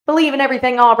Believe in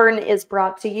Everything Auburn is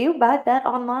brought to you by Bet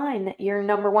Online, your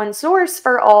 #1 source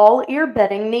for all your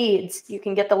betting needs. You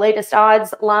can get the latest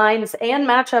odds, lines, and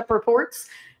matchup reports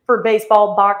for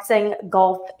baseball, boxing,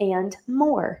 golf, and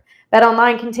more. Bet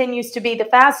Online continues to be the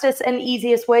fastest and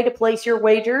easiest way to place your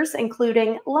wagers,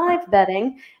 including live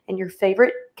betting and your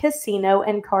favorite casino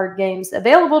and card games,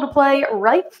 available to play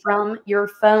right from your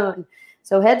phone.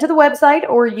 So head to the website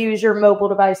or use your mobile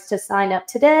device to sign up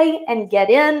today and get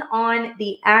in on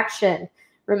the action.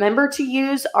 Remember to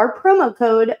use our promo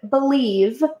code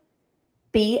BELIEVE,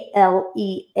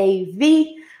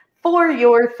 BLEAV, for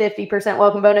your 50%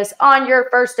 welcome bonus on your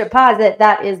first deposit.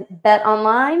 That is Bet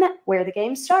Online, where the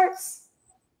game starts.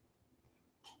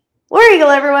 War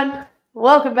Eagle, everyone.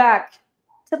 Welcome back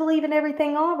to Believe in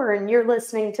Everything Auburn. You're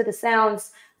listening to the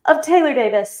sounds of Taylor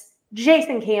Davis,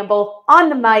 Jason Campbell on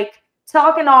the mic,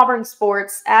 talking Auburn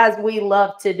sports as we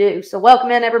love to do. So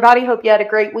welcome in, everybody. Hope you had a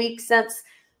great week since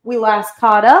we last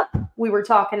caught up. We were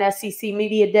talking SEC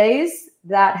Media Days.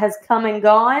 That has come and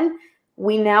gone.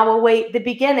 We now await the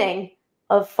beginning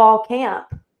of fall camp,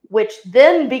 which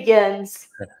then begins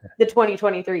the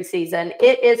 2023 season.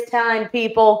 It is time,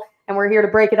 people, and we're here to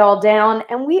break it all down.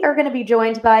 And we are going to be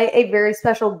joined by a very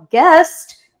special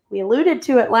guest. We alluded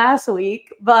to it last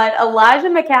week, but Elijah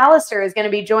McAllister is going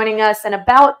to be joining us in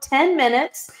about 10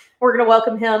 minutes. We're going to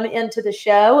welcome him into the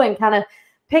show and kind of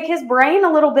pick his brain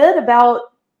a little bit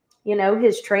about,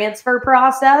 his transfer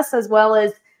process, as well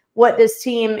as what this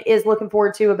team is looking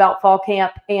forward to about fall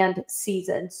camp and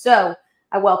season. So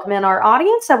I welcome in our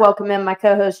audience. I welcome in my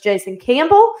co-host, Jason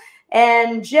Campbell.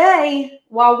 And Jay,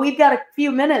 while we've got a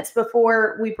few minutes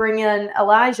before we bring in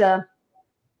Elijah,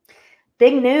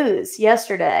 big news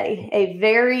yesterday, a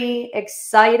very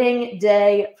exciting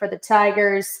day for the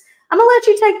Tigers. I'm going to let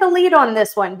you take the lead on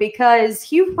this one because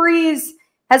Hugh Freeze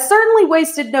has certainly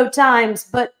wasted no times,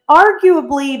 but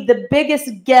arguably the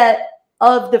biggest get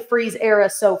of the Freeze era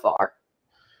so far.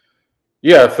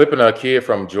 Yeah, flipping a kid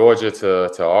from Georgia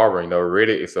to Auburn,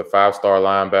 Riddick is a 5-star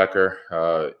linebacker.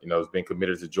 Has been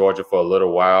committed to Georgia for a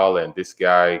little while, and this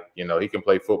guy, he can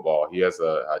play football. He has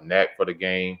a knack for the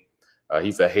game.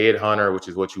 He's a headhunter, which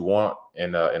is what you want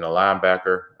in a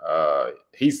linebacker.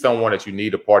 He's someone that you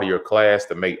need a part of your class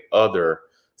to make other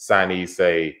signees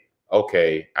say,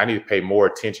 okay, I need to pay more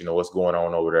attention to what's going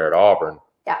on over there at Auburn,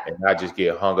 and not just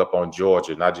get hung up on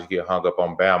Georgia, not just get hung up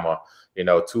on Bama.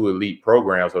 Two elite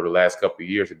programs over the last couple of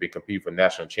years have been competing for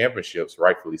national championships,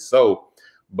 rightfully so.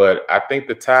 But I think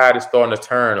the tide is starting to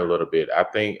turn a little bit. I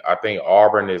think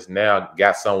Auburn has now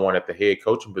got someone at the head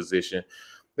coaching position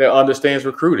that understands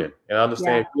recruiting and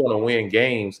understands if you want to win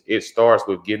games, it starts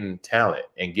with getting talent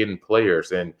and getting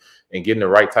players and getting the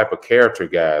right type of character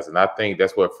guys. And I think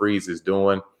that's what Freeze is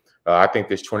doing. I think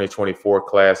this 2024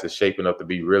 class is shaping up to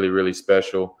be really, really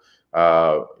special.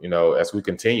 As we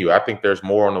continue, I think there's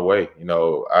more on the way.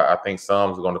 I think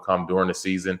some is going to come during the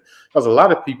season because a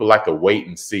lot of people like to wait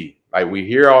and see. Like we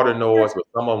hear all the noise, but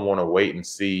some of them want to wait and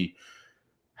see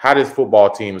how this football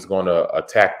team is going to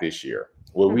attack this year.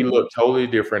 Will we look totally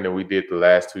different than we did the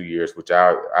last 2 years, which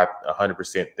I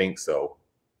 100% think so.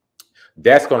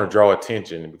 That's going to draw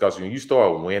attention because when you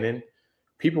start winning,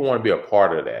 people want to be a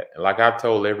part of that. And like I've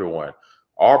told everyone,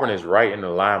 Auburn is right in the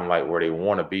limelight where they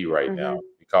want to be right now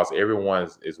because everyone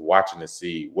is watching to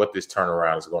see what this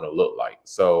turnaround is going to look like.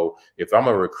 So if I'm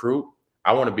a recruit,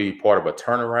 I want to be part of a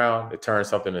turnaround that turns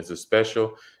something into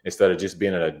special instead of just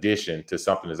being an addition to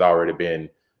something that's already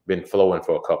been flowing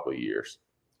for a couple of years.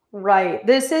 Right.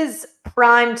 This is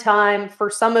prime time for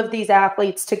some of these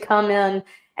athletes to come in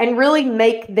and really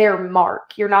make their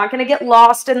mark. You're not going to get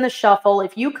lost in the shuffle.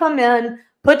 If you come in,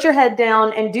 put your head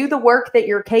down, and do the work that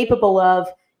you're capable of,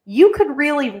 you could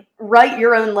really write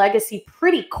your own legacy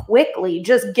pretty quickly,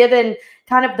 just given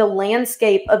kind of the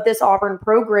landscape of this Auburn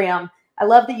program. I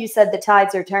love that you said the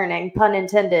tides are turning, pun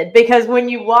intended, because when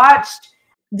you watched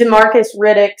DeMarcus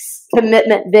Riddick's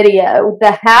commitment video,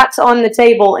 the hats on the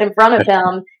table in front of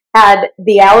him had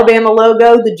the Alabama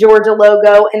logo, the Georgia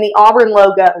logo, and the Auburn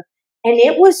logo. And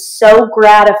it was so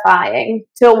gratifying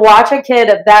to watch a kid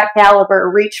of that caliber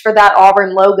reach for that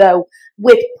Auburn logo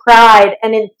with pride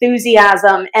and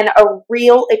enthusiasm and a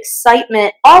real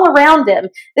excitement all around him.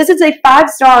 This is a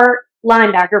 5-star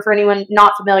linebacker, for anyone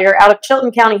not familiar, out of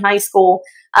Chilton County High School.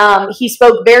 He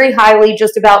spoke very highly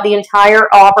just about the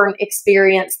entire Auburn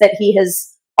experience that he has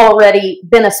already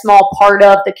been a small part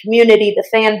of, the community, the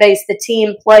fan base, the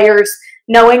team, players.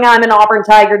 Knowing I'm an Auburn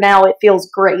Tiger now, it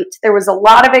feels great. There was a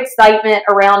lot of excitement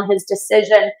around his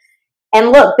decision.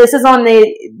 And look, this is on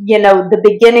the, the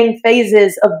beginning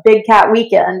phases of Big Cat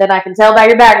Weekend. And I can tell by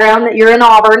your background that you're in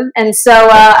Auburn. And so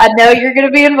I know you're going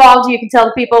to be involved. You can tell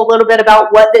the people a little bit about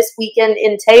what this weekend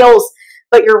entails.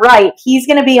 But you're right. He's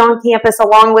going to be on campus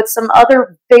along with some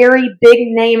other very big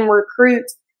name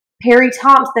recruits, Perry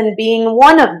Thompson being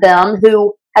one of them,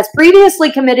 who has previously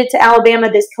committed to Alabama.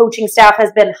 This coaching staff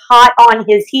has been hot on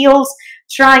his heels,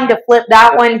 trying to flip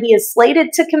that one. He is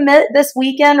slated to commit this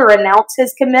weekend or announce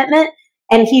his commitment,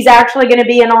 and he's actually going to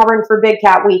be in Auburn for Big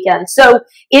Cat Weekend. So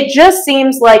it just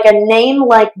seems like a name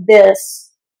like this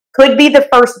could be the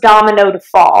first domino to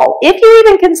fall, if you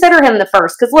even consider him the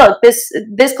first. Because look,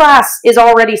 this class is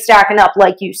already stacking up,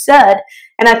 like you said,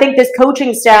 and I think this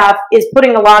coaching staff is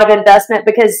putting a lot of investment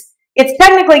because it's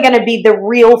technically going to be the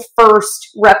real first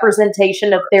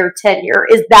representation of their tenure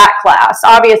is that class.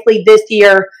 Obviously, this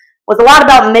year was a lot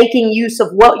about making use of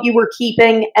what you were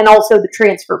keeping and also the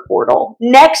transfer portal.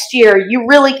 Next year, you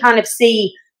really kind of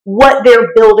see what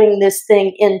they're building this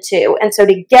thing into. And so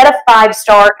to get a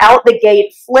 5-star out the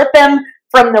gate, flip him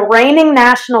from the reigning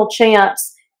national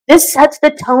champs, this sets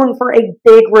the tone for a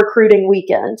big recruiting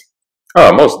weekend.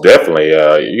 Oh, most definitely.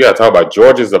 You got to talk about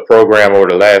Georgia's a program over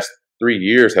the last 3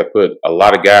 years have put a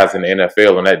lot of guys in the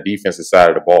NFL on that defensive side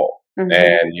of the ball. Mm-hmm.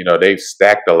 And, they've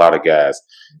stacked a lot of guys.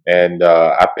 And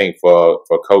I think for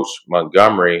Coach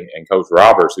Montgomery and Coach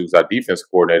Roberts, who's our defense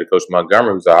coordinator, Coach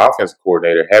Montgomery, who's our offensive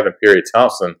coordinator, having Perry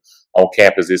Thompson on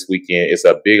campus this weekend, it's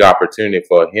a big opportunity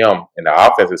for him and the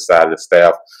offensive side of the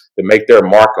staff to make their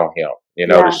mark on him,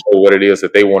 to show what it is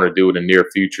that they want to do in the near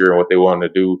future and what they want to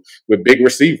do with big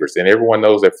receivers. And everyone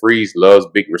knows that Freeze loves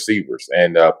big receivers.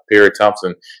 And Perry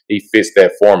Thompson, he fits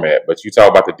that format. But you talk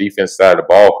about the defense side of the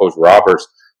ball, Coach Roberts,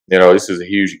 this is a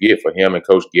huge get for him and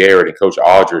Coach Garrett and Coach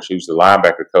Aldridge, who's the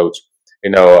linebacker coach.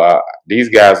 These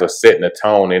guys are setting a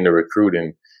tone in the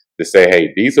recruiting to say,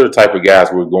 hey, these are the type of guys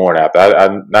we're going after.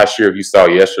 I'm not sure if you saw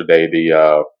yesterday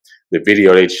the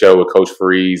video they showed with Coach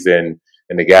Freeze and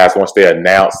the guys once they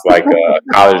announced like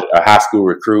a high school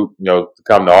recruit, to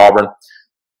come to Auburn.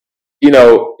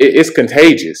 It's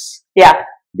contagious. Yeah.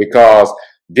 Because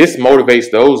this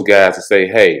motivates those guys to say,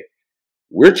 hey,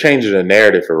 we're changing the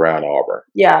narrative around Auburn.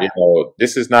 Yeah.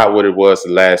 This is not what it was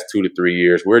the last 2 to 3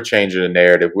 years. We're changing the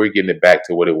narrative. We're getting it back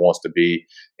to what it wants to be.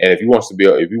 And if you want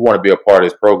to be a part of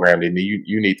this program, then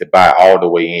you need to buy all the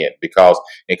way in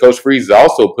and Coach Freeze is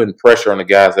also putting pressure on the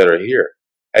guys that are here.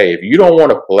 Hey, if you don't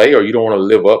want to play or you don't want to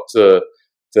live up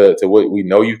to what we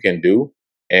know you can do,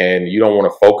 and you don't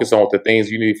want to focus on the things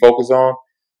you need to focus on,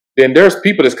 then there's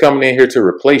people that's coming in here to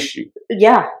replace you.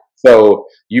 Yeah. So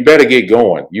you better get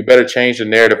going. You better change the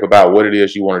narrative about what it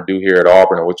is you want to do here at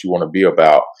Auburn and what you want to be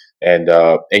about. And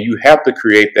you have to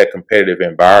create that competitive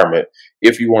environment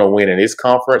if you want to win in this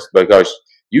conference, because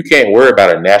you can't worry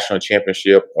about a national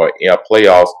championship or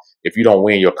playoffs if you don't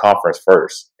win your conference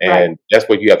first. And that's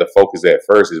what you have to focus at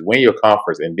first, is win your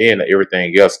conference, and then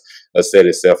everything else will set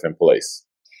itself in place.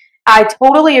 I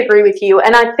totally agree with you.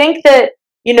 And I think that,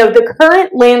 the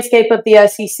current landscape of the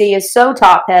SEC is so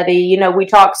top heavy. We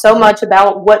talk so much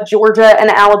about what Georgia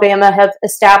and Alabama have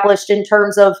established in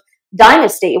terms of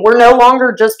dynasty. We're no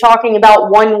longer just talking about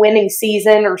one winning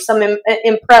season or some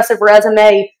impressive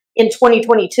resume in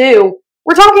 2022.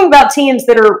 We're talking about teams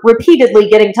that are repeatedly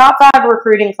getting top 5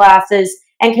 recruiting classes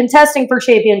and contesting for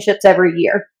championships every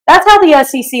year. That's how the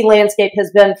SEC landscape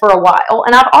has been for a while.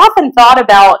 And I've often thought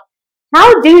about,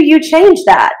 how do you change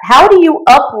that? How do you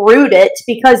uproot it?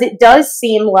 Because it does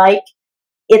seem like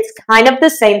it's kind of the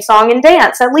same song and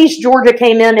dance. At least Georgia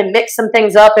came in and mixed some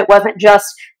things up. It wasn't just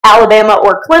Alabama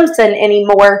or Clemson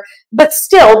anymore, but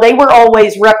still they were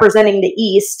always representing the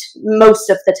East most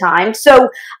of the time. So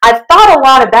I've thought a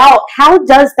lot about, how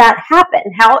does that happen?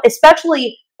 How,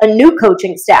 especially a new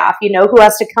coaching staff, who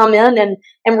has to come in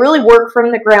and really work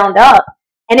from the ground up.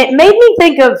 And it made me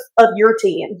think of your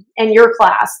team and your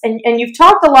class. And you've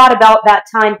talked a lot about that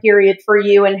time period for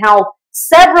you and how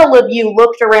several of you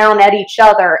looked around at each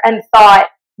other and thought,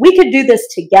 we could do this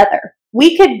together.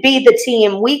 We could be the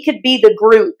team. We could be the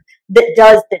group that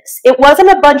does this. It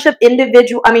wasn't a bunch of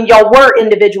individual, y'all were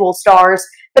individual stars,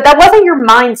 but that wasn't your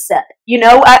mindset.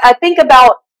 I think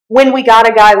about when we got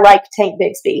a guy like Tank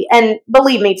Bigsby. And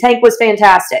believe me, Tank was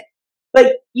fantastic.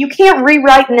 But you can't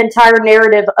rewrite an entire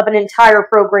narrative of an entire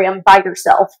program by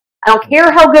yourself. I don't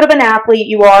care how good of an athlete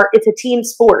you are. It's a team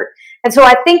sport. And so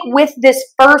I think with this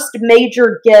first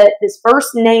major get, this first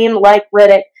name like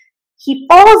Riddick, he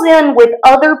falls in with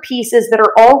other pieces that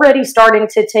are already starting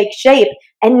to take shape.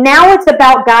 And now it's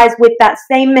about guys with that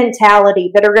same mentality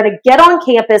that are going to get on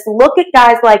campus, look at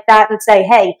guys like that and say,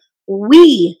 hey,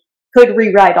 we could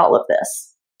rewrite all of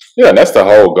this. Yeah, and that's the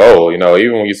whole goal.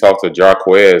 Even when you talk to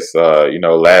Jarquez,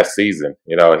 last season,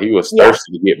 he was Yeah.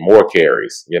 thirsty to get more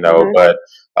carries, Mhm. but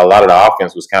a lot of the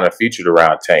offense was kind of featured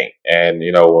around Tank. And,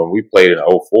 when we played in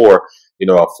 '04,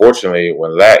 unfortunately,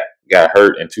 when Lack got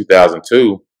hurt in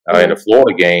 2002 in the Mhm.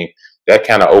 Florida game, that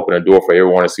kind of opened the door for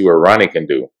everyone to see what Ronnie can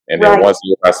do. And then Right. once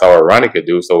I saw what Ronnie could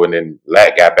do, so when then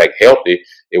Lack got back healthy,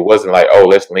 it wasn't like, oh,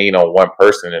 let's lean on one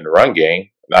person in the run game.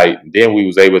 Like then we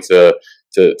was able to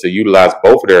utilize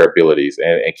both of their abilities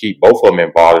and keep both of them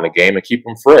involved in the game and keep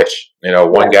them fresh.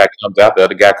 One Yeah. guy comes out, the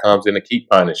other guy comes in to keep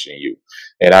punishing you.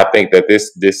 And I think that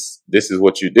this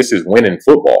is winning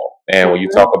football. And when you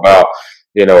Mhm. talk about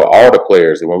all the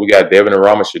players, and when we got Devin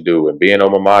Aramashadu and Ben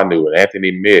Omamanu and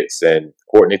Anthony Mitz and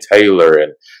Courtney Taylor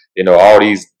and all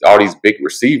these big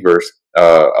receivers,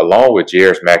 along with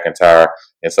Jairus McIntyre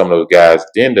and some of those guys,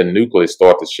 then the nucleus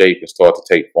start to shape and start to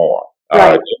take form.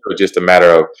 Right. It was just a matter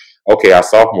of, okay, our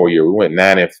sophomore year we went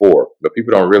 9-4, but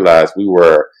people don't realize we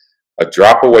were a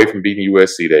drop away from beating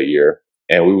USC that year,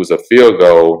 and we was a field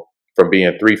goal from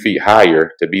being 3 feet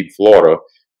higher to beat Florida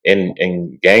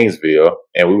in Gainesville,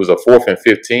 and we was a 4th and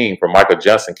 15 from Michael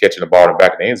Johnson catching the ball in the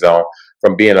back of the end zone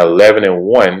from being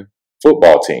 11-1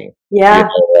 football team, Yeah.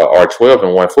 or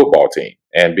 12-1 football team,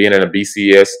 and being in a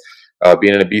BCS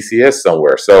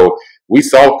somewhere. So we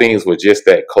saw things were just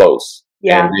that close.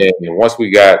 Yeah. And then once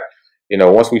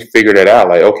we figured it out,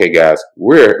 like, okay, guys,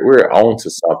 we're on to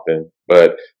something,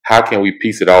 but how can we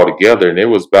piece it all together? And it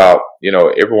was about,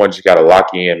 everyone just got to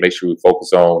lock in, make sure we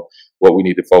focus on what we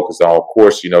need to focus on. Of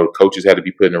course, coaches had to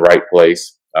be put in the right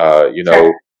place,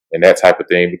 Sure. and that type of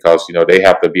thing, because, they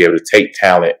have to be able to take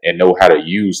talent and know how to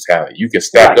use talent. You can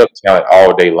stack Right. up talent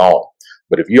all day long,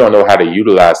 but if you don't know how to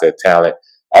utilize that talent,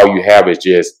 all you have is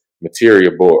just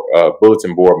material board,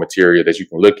 bulletin board material that you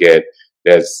can look at.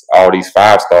 There's all these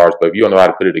 5 stars, but if you don't know how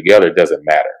to put it together, it doesn't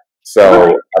matter. So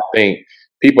Right. I think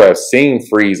people have seen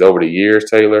Freeze over the years,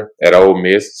 Taylor, at Ole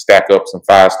Miss, stack up some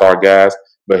 5-star guys,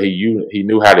 but he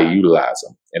knew how to utilize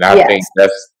them. And I think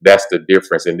Yes. that's the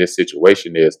difference in this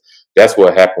situation is that's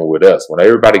what happened with us. When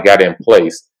everybody got in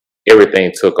place,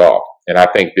 everything took off. And I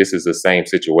think this is the same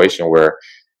situation where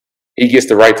he gets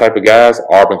the right type of guys,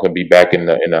 Auburn can be back in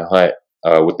the hunt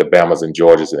with the Bamas and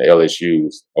Georgias and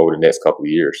LSUs over the next couple of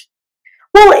years.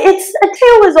 Well, it's a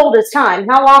tale as old as time.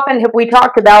 How often have we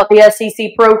talked about the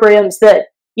SEC programs that,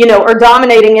 are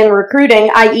dominating in recruiting,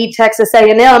 i.e. Texas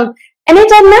A&M, and it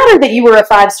doesn't matter that you were a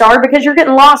 5-star because you're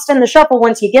getting lost in the shuffle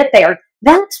once you get there.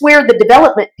 That's where the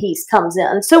development piece comes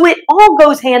in. So it all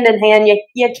goes hand in hand.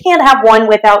 You can't have one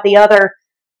without the other.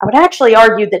 I would actually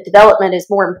argue that development is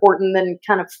more important than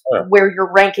kind of where your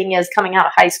ranking is coming out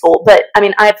of high school. But, I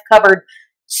mean, I've covered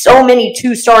so many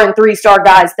 2-star and 3-star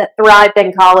guys that thrived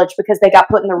in college because they got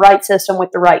put in the right system with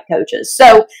the right coaches.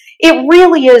 So it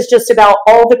really is just about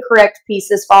all the correct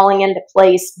pieces falling into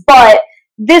place. But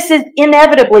this is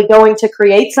inevitably going to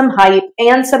create some hype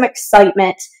and some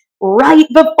excitement right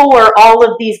before all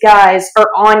of these guys are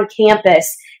on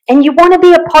campus. And you want to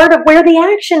be a part of where the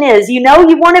action is. You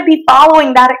want to be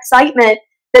following that excitement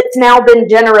that's now been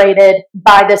generated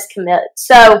by this commit.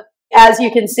 So as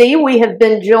you can see, we have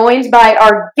been joined by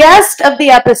our guest of the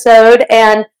episode,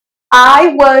 and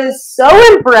I was so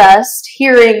impressed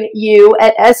hearing you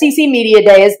at SEC Media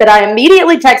Days that I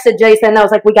immediately texted Jason. I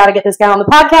was like, we got to get this guy on the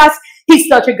podcast. He's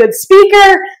such a good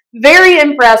speaker. Very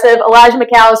impressive. Elijah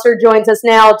McAllister joins us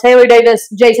now. Taylor Davis,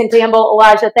 Jason Campbell.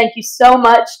 Elijah, thank you so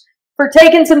much for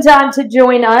taking some time to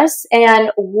join us.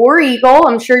 And War Eagle,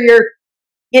 I'm sure you're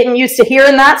getting used to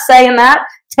hearing that, saying that.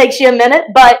 Takes you a minute,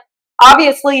 but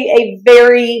obviously a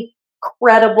very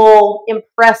credible,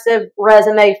 impressive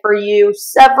resume for you.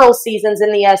 Several seasons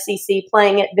in the SEC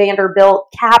playing at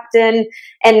Vanderbilt, captain.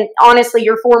 And honestly,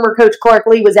 your former coach Clark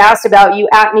Lee was asked about you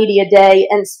at Media Day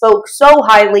and spoke so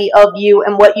highly of you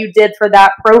and what you did for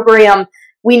that program.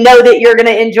 We know that you're going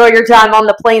to enjoy your time on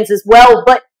the Plains as well.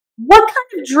 But what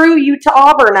kind of drew you to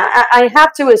Auburn? I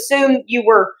have to assume you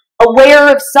were aware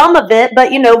of some of it,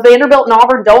 but Vanderbilt and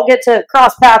Auburn don't get to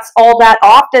cross paths all that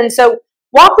often. So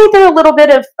walk me through a little bit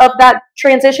of that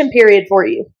transition period for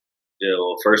you. Yeah,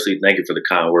 well, firstly, thank you for the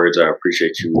kind words. I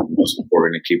appreciate you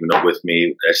supporting and keeping up with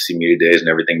me, SC Media Days and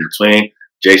everything in between.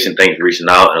 Jason, thank you for reaching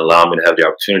out and allowing me to have the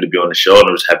opportunity to be on the show. And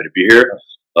I'm just happy to be here.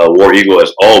 War Eagle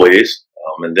as always.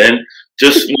 And then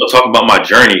just talking about my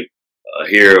journey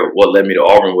here, what led me to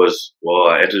Auburn was,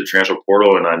 I entered the transfer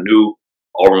portal and I knew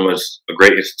Auburn was a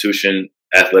great institution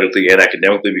athletically and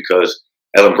academically because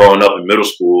as I'm growing up in middle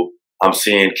school, I'm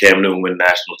seeing Cam Newton win the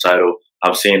national title.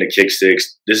 I'm seeing the kick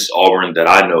six. This is Auburn that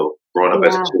I know growing up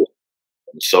as a kid.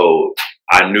 So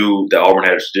I knew that Auburn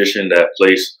had a tradition, that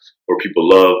place where people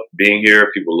love being here,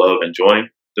 people love enjoying.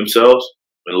 themselves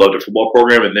and love their football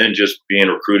program, and then just being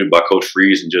recruited by Coach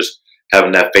Freeze and just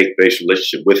having that faith-based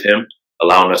relationship with him,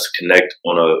 allowing us to connect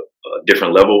on a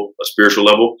different level, a spiritual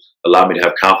level, allowed me to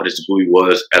have confidence in who he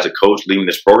was as a coach leading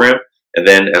this program. And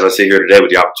then, as I sit here today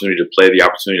with the opportunity to play, the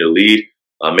opportunity to lead,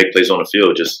 make plays on the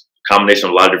field, just a combination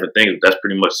of a lot of different things. That's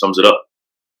pretty much sums it up.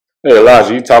 Hey,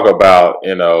 Elijah, you talk about,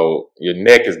 your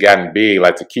neck has gotten big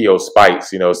like Takeo Spikes,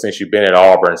 since you've been at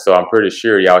Auburn. So I'm pretty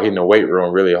sure y'all hitting the weight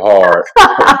room really hard.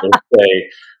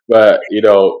 But,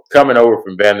 coming over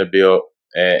from Vanderbilt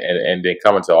and then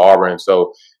coming to Auburn.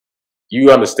 So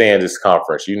you understand this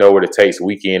conference. You know what it takes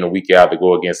week in and week out to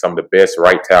go against some of the best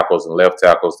right tackles and left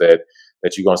tackles that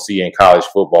you're going to see in college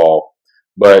football.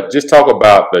 But just talk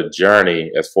about the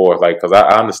journey as far as because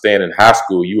I understand in high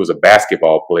school you was a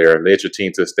basketball player, led your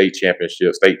team to a state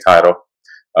championship, state title.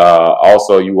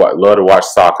 Also, you love to watch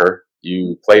soccer.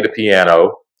 You play the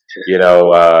piano.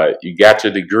 You got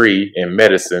your degree in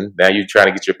medicine. Now you're trying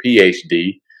to get your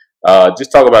PhD.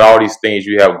 Just talk about all these things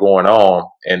you have going on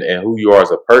and who you are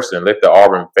as a person. Let the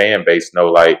Auburn fan base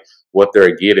know what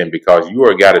they're getting, because you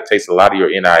are a guy that takes a lot of your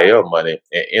NIL money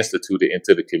and institute it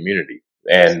into the community.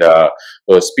 And so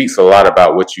it speaks a lot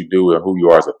about what you do and who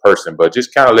you are as a person. But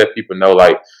just kind of let people know,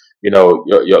 a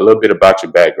little bit about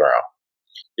your background.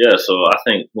 Yeah, so I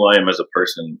think who I am as a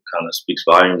person kind of speaks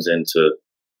volumes into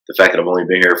the fact that I've only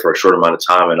been here for a short amount of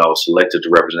time, and I was selected to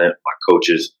represent my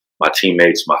coaches, my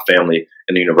teammates, my family,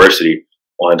 and the university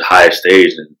on the highest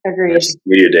stage and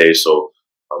media days. So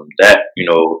that,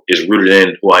 is rooted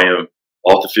in who I am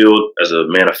off the field as a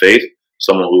man of faith,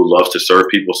 someone who loves to serve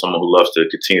people, someone who loves to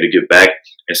continue to give back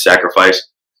and sacrifice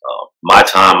my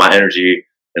time, my energy,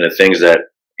 and the things that,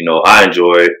 I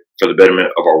enjoy for the betterment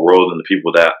of our world and the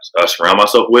people that I surround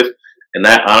myself with. And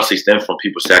that honestly stems from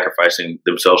people sacrificing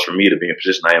themselves for me to be in the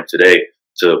position I am today,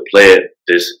 to play at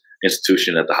this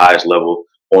institution at the highest level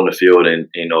on the field and,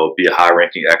 be a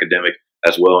high-ranking academic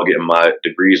as well, and getting my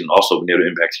degrees and also being able to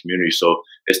impact the community. So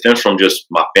it stems from just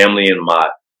my family and my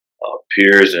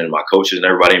peers and my coaches and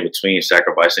everybody in between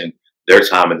sacrificing their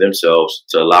time and themselves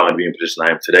to allow me to be in the position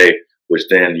I am today, which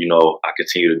then, I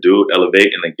continue to do,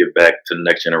 elevate, and then give back to the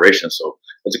next generation. So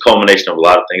it's a culmination of a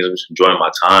lot of things. I'm just enjoying my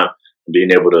time and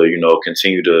being able to,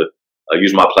 continue to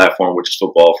use my platform, which is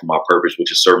football, for my purpose,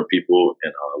 which is serving people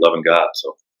and loving God.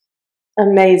 So.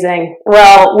 Amazing.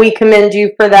 Well, we commend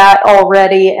you for that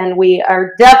already, and we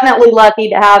are definitely lucky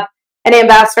to have an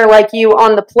ambassador like you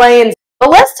on the plains. But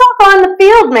let's talk on the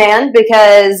field, man,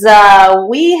 because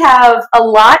we have a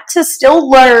lot to still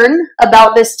learn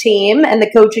about this team and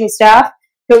the coaching staff.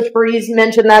 Coach Breeze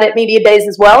mentioned that at Media Days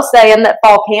as well, saying that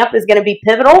fall camp is going to be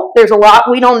pivotal. There's a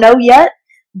lot we don't know yet,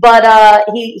 but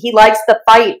he likes the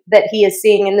fight that he is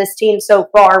seeing in this team so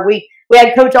far. We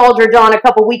had Coach Aldridge on a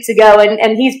couple weeks ago,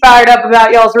 and he's fired up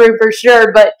about y'all's room for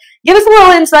sure. But give us a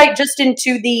little insight just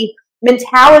into the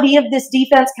mentality of this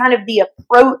defense, kind of the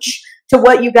approach to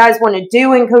what you guys want to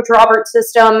do in Coach Roberts'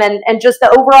 system, and just the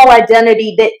overall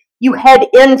identity that you head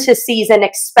into season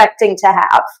expecting to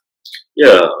have.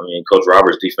 Yeah, Coach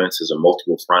Roberts' defense is a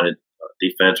multiple-fronted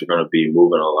defense. We're going to be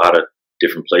moving a lot of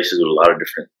different places with a lot of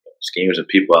different schemes and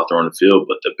people out there on the field,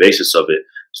 but the basis of it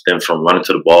stems from running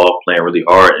to the ball, playing really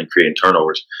hard, and creating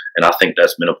turnovers. And I think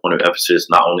that's been a point of emphasis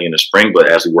not only in the spring, but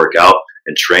as we work out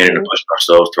and training and pushing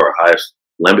ourselves to our highest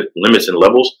limits and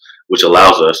levels, which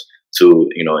allows us to,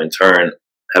 in turn,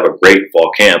 have a great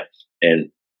fall camp and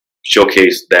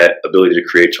showcase that ability to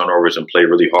create turnovers and play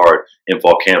really hard in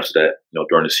fall camp, so that,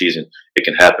 during the season it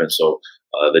can happen. So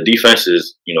the defense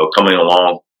is, coming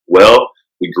along well.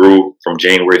 We grew from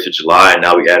January to July, and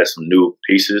now we added some new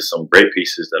pieces, some great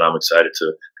pieces that I'm excited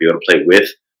to be able to play with.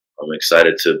 I'm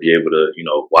excited to be able to,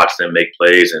 watch them make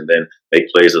plays and then make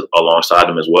plays alongside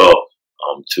them as well,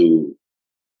 to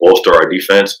bolster our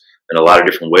defense in a lot of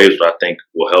different ways, which I think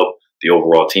will help the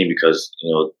overall team, because,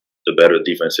 the better the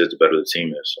defense is, the better the team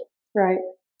is. So. Right.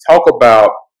 Talk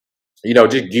about,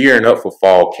 just gearing up for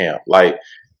fall camp.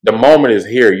 The moment is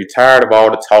here. You're tired of all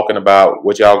the talking about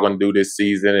what y'all going to do this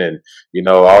season and,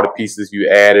 all the pieces you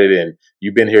added, and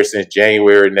you've been here since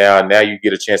January now, and now you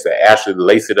get a chance to actually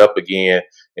lace it up again.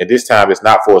 And this time it's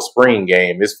not for a spring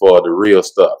game. It's for the real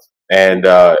stuff. And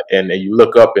you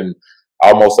look up and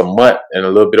almost a month and a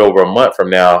little bit over a month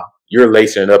from now, you're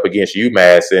lacing it up against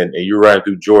UMass and you're running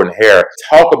through Jordan Hare.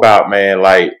 Talk about, man,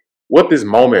 what this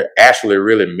moment actually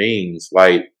really means,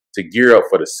 to gear up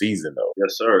for the season, though.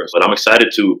 Yes, sir. But I'm excited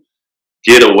to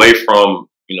get away from,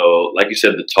 like you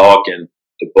said, the talk and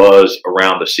the buzz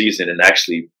around the season, and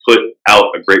actually put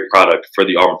out a great product for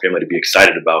the Auburn family to be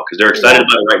excited about, because they're excited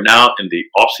about it right now in the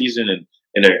off season and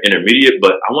in their intermediate.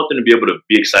 But I want them to be able to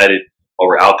be excited while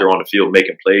we're out there on the field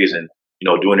making plays and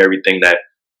doing everything that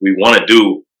we want to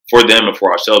do for them and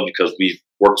for ourselves because we've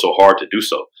worked so hard to do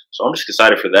so. So I'm just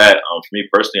excited for that. For me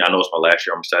personally, I know it's my last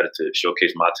year. I'm excited to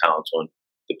showcase my talents on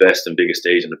the best and biggest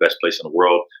stage and the best place in the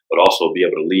world, but also be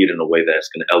able to lead in a way that's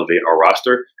going to elevate our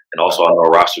roster. And also, I know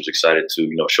our roster is excited to,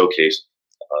 showcase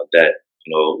that,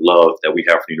 love that we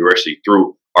have for the university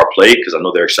through our play, because I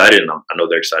know they're excited, and I know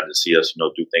they're excited to see us,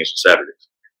 do things on Saturdays.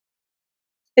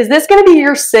 Is this going to be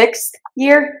your 6th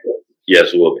year?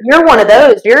 Yes, it will be. You're one of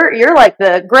those. You're like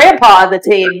the grandpa of the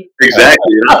team.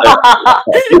 Exactly.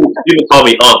 People call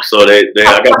me Unc, so I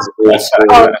got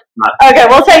the Okay,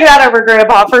 we'll take that over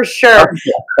grandpa for sure.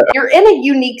 You're in a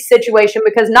unique situation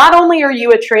because not only are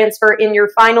you a transfer in your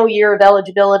final year of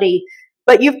eligibility,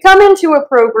 but you've come into a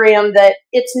program that,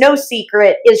 it's no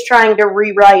secret, is trying to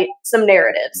rewrite some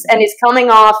narratives and is coming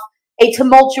off a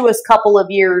tumultuous couple of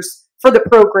years for the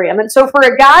program. And so for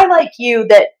a guy like you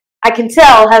that I can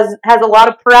tell has a lot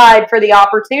of pride for the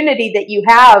opportunity that you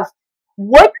have,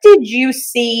 what did you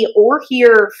see or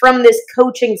hear from this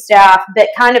coaching staff that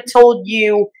kind of told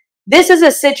you this is a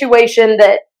situation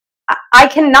that I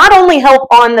can not only help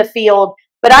on the field,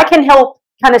 but I can help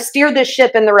kind of steer this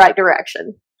ship in the right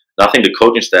direction? I think the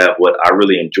coaching staff, what I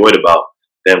really enjoyed about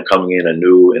them coming in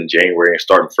anew in January and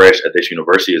starting fresh at this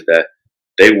university is that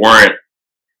they weren't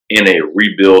in a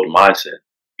rebuild mindset.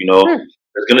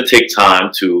 It's going to take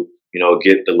time to,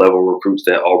 get the level of recruits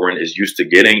that Auburn is used to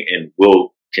getting and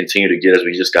will continue to get, as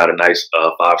we just got a nice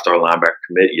 5-star linebacker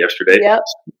commit yesterday. Yep.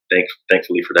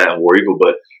 Thankfully for that in War Eagle,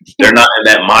 but they're not in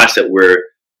that mindset where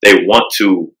they want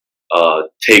to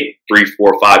take 3,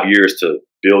 4, 5 years to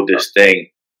build this thing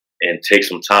and take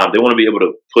some time. They want to be able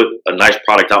to put a nice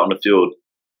product out on the field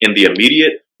in the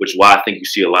immediate, which is why I think you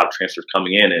see a lot of transfers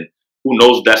coming in, and who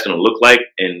knows what that's going to look like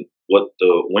and what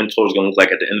the win total is going to look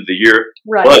like at the end of the year.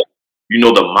 Right. But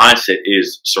the mindset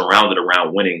is surrounded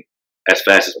around winning as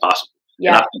fast as possible.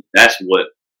 Yeah. And I think that's what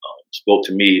spoke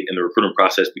to me in the recruiting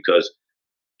process, because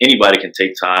anybody can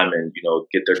take time and,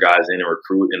 get their guys in and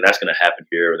recruit, and that's going to happen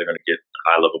here. They're going to get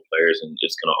high-level players, and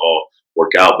it's going to all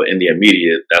work out. But in the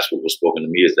immediate, that's what was spoken to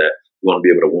me, is that we want to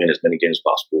be able to win as many games as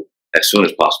possible as soon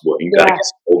as possible. And you got to get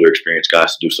some older, experienced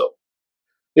guys to do so.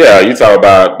 Yeah, you talk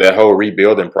about that whole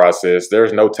rebuilding process.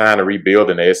 There's no time to rebuild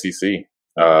in the SEC,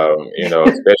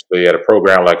 especially at a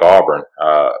program like Auburn.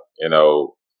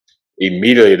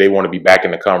 Immediately they want to be back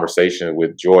in the conversation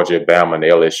with Georgia, Bama, and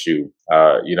LSU,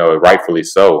 rightfully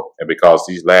so. And because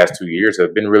these last 2 years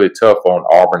have been really tough on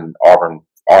Auburn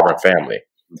family.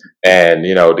 And,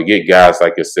 to get guys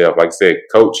like yourself, like I said,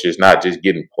 coach is not just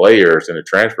getting players in the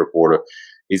transfer portal.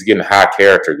 He's getting high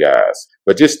character guys.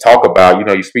 But just talk about,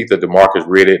 you speak to DeMarcus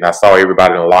Riddick, and I saw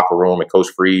everybody in the locker room, and Coach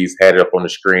Freeze had it up on the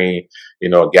screen.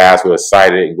 Guys were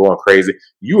excited and going crazy.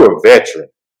 You are a veteran.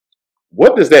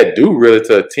 What does that do really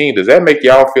to a team? Does that make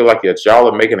y'all feel like y'all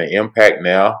are making an impact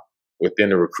now within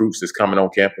the recruits that's coming on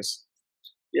campus?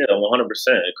 Yeah, 100%.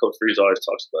 And Coach Freeze always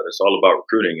talks about it. It's all about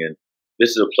recruiting. And this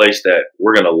is a place that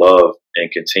we're going to love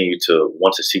and continue to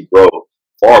want to see grow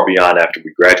far beyond after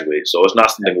we graduate. So it's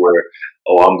not something where,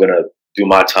 I'm going to do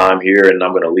my time here and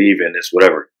I'm going to leave and it's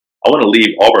whatever. I want to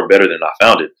leave Auburn better than I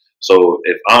found it. So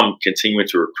if I'm continuing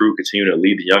to recruit, continuing to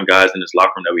lead the young guys in this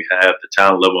locker room that we have, the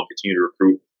talent level, and continue to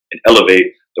recruit and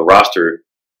elevate the roster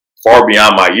far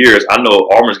beyond my years, I know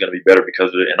Auburn's going to be better because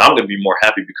of it. And I'm going to be more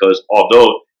happy because although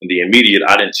in the immediate,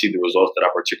 I didn't see the results that I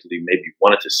particularly maybe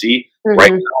wanted to see,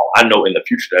 right now, I know in the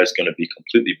future that it's going to be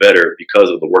completely better because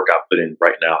of the work I put in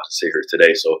right now to sit here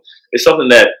today. So it's something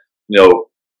that,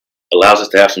 allows us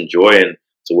to have some joy and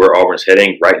to where Auburn's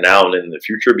heading right now and in the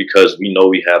future, because we know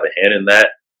we have a hand in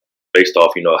that based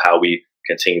off, how we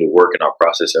continue to work in our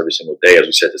process every single day as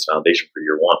we set this foundation for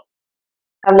year one.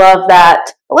 I love that.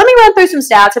 Let me run through some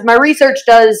stats. If my research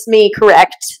does me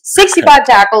correct, 65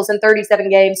 tackles in 37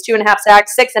 games, 2.5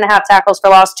 sacks, 6.5 tackles for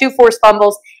loss, 2 forced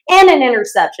fumbles, and an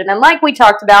interception. And like we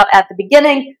talked about at the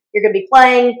beginning, you're going to be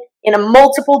playing in a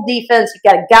multiple defense.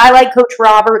 You've got a guy like Coach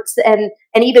Roberts and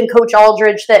even Coach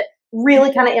Aldridge that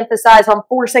really kind of emphasize on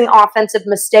forcing offensive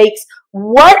mistakes.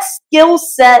 What skill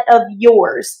set of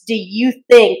yours do you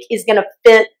think is going to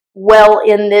fit well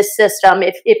in this system?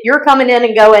 If you're coming in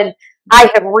and going, I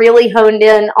have really honed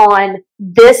in on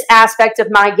this aspect of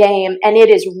my game, and it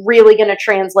is really going to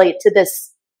translate to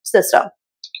this system.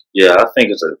 Yeah, I think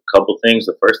it's a couple things.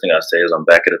 The first thing I say is I'm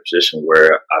back at a position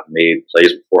where I've made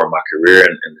plays before in my career,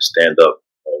 and to stand up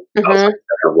outside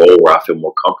a role where I feel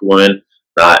more comfortable in,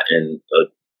 not in a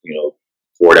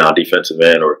 4-down defensive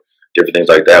end or different things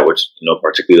like that, which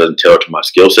particularly doesn't tailor to my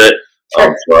skill set.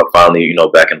 Sure. So I'm finally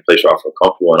back in a place where I feel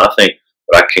comfortable, and I think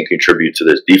what I can contribute to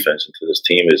this defense and to this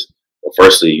team is Well,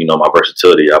 firstly, my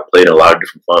versatility. I played in a lot of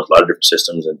different fronts, a lot of different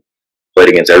systems, and played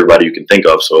against everybody you can think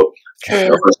of. So,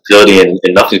 versatility and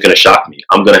nothing's going to shock me.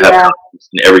 I'm going to have confidence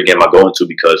in every game I go into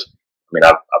because,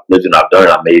 I've lived and I've done it.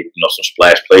 I've made, some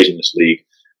splash plays in this league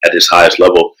at this highest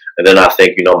level. And then I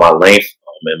think, my length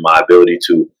and my ability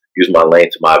to use my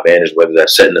length to my advantage, whether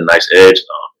that's setting a nice edge,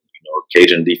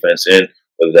 caging defense in,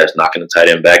 whether that's knocking the tight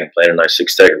end back and playing a nice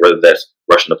 6-tech, whether that's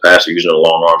rushing the pass or using a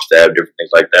long arm stab, different things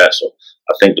like that. So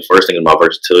I think the first thing is my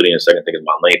versatility, and the second thing is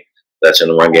my length. That's in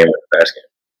the run game and the pass game.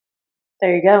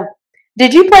 There you go.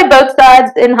 Did you play both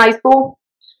sides in high school?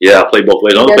 Yeah, I played both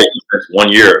ways. I only played defense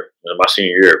 1 year in my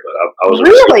senior year, but I was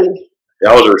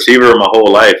I was a receiver my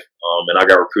whole life, and I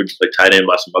got recruited to play tight end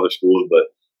by some other schools, but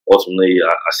ultimately,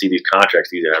 I see these contracts.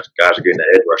 These guys are getting the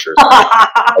edge rushers.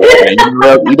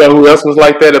 You know who else was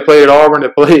like that played at Auburn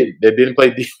that didn't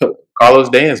play Carlos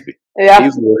Dansby. Yeah. He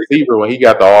was a receiver when he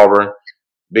got to Auburn.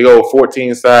 Big old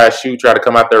 14-size shoe, try to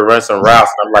come out there and run some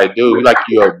routes. I'm like, dude, you like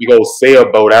you a big old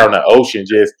sailboat out on the ocean,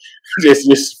 just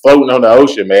floating on the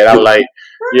ocean, man. I like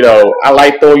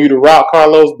throwing you the route,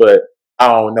 Carlos, but I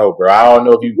don't know, bro. I don't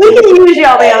know if you. We can use you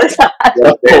on the other side.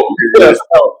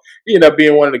 He ended up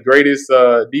being one of the greatest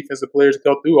defensive players to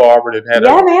go through Auburn and had a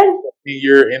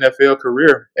 15-year NFL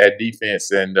career at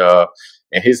defense.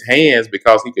 And his hands,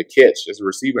 because he could catch as a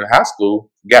receiver in high school,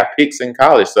 got picks in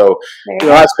college. So,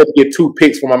 I expect to get 2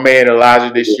 picks from my man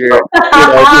Elijah this year. Just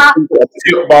a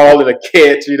tip ball and a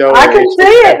catch, I can see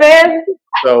it, man.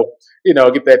 So,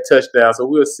 get that touchdown. So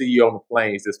we'll see you on the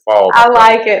plains this fall. I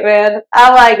like it, man.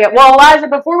 I like it. Well, Elijah,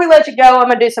 before we let you go, I'm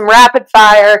going to do some rapid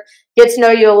fire, get to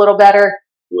know you a little better.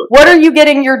 What are you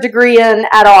getting your degree in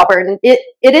at Auburn? It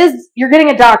is, you're getting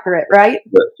a doctorate, right?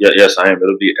 Yes, I am.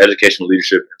 It'll be educational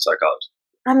leadership and psychology.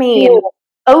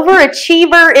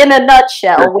 Overachiever in a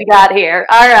nutshell we got here.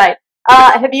 All right.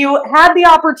 Have you had the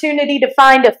opportunity to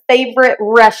find a favorite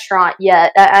restaurant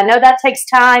yet? I know that takes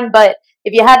time, but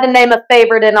if you had to name a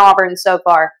favorite in Auburn so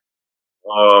far.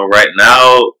 Right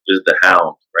now is the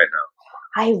Hound right now.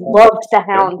 I loved the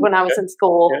Hound when I was in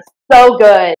school. So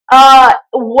good.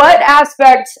 What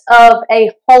aspect of a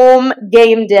home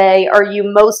game day are you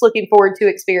most looking forward to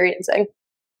experiencing?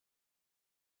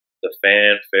 The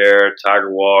fanfare,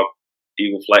 Tiger Walk,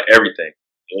 Eagle Flight, everything.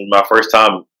 It was my first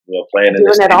time playing in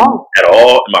the stadium at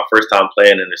all, and my first time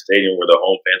playing in the stadium where the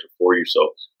home fans are for you. So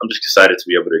I'm just excited to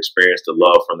be able to experience the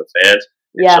love from the fans.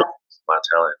 And show my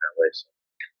talent in that way. So.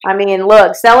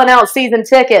 Look, selling out season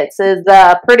tickets is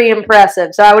pretty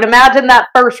impressive. So I would imagine that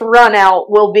first run out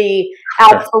will be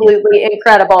absolutely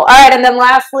incredible. All right, and then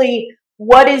lastly,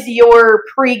 what is your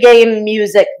pregame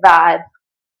music vibe?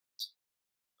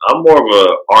 I'm more of a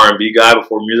R&B guy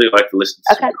before music. I like to listen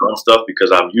to some drum stuff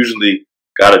because I'm usually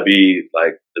got to be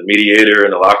like the mediator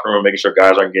in the locker room, making sure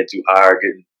guys aren't getting too high or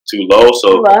getting too low.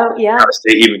 So I gotta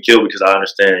stay even keel because I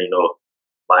understand,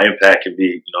 my impact can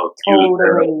be,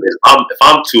 totally. If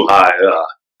I'm too high,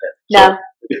 no.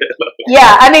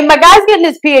 My guy's getting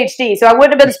his PhD, so I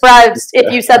wouldn't have been surprised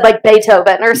if you said like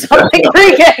Beethoven or something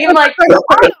pregame. Like, I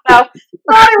don't know.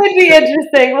 Thought it would be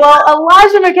interesting. Well,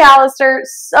 Elijah McAllister,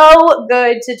 so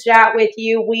good to chat with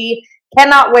you. We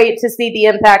cannot wait to see the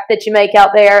impact that you make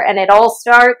out there, and it all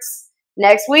starts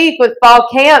next week with fall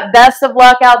camp. Best of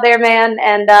luck out there, man,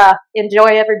 and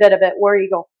enjoy every bit of it. War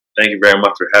Eagle. Thank you very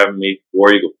much for having me.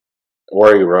 War Eagle.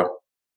 War Eagle, bro.